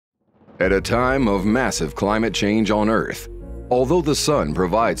At a time of massive climate change on Earth, although the sun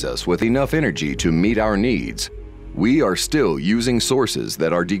provides us with enough energy to meet our needs, we are still using sources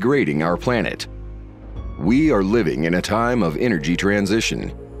that are degrading our planet. We are living in a time of energy transition,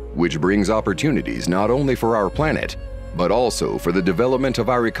 which brings opportunities not only for our planet, but also for the development of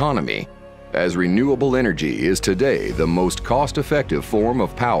our economy, as renewable energy is today the most cost-effective form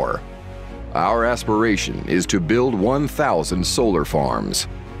of power. Our aspiration is to build 1,000 solar farms.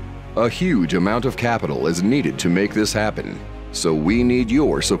 A huge amount of capital is needed to make this happen, so we need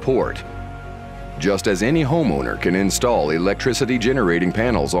your support. Just as any homeowner can install electricity generating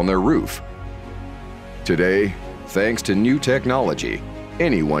panels on their roof, today, thanks to new technology,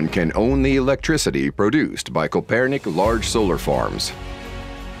 anyone can own the electricity produced by Copernic large solar farms.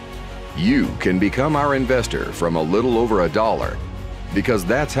 You can become our investor from a little over $1, because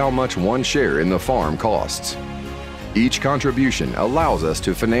that's how much one share in the farm costs. Each contribution allows us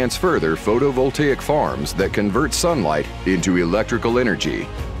to finance further photovoltaic farms that convert sunlight into electrical energy.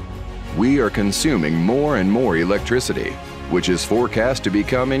 We are consuming more and more electricity, which is forecast to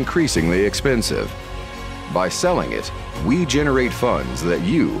become increasingly expensive. By selling it, we generate funds that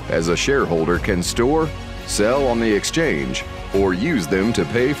you, as a shareholder, can store, sell on the exchange, or use them to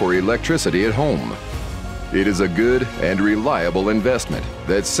pay for electricity at home. It is a good and reliable investment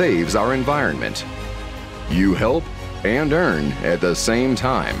that saves our environment. You help and earn at the same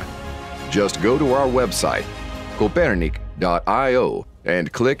time. Just go to our website, copernic.io,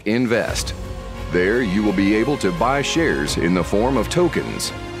 and click Invest. There you will be able to buy shares in the form of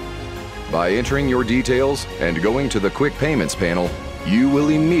tokens. By entering your details and going to the Quick Payments panel, you will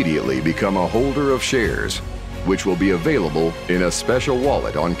immediately become a holder of shares, which will be available in a special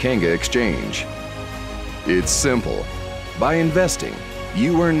wallet on Kanga Exchange. It's simple. By investing,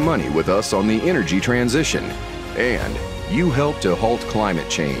 you earn money with us on the energy transition, and you help to halt climate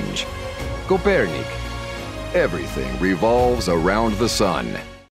change. Copernic. Everything revolves around the sun.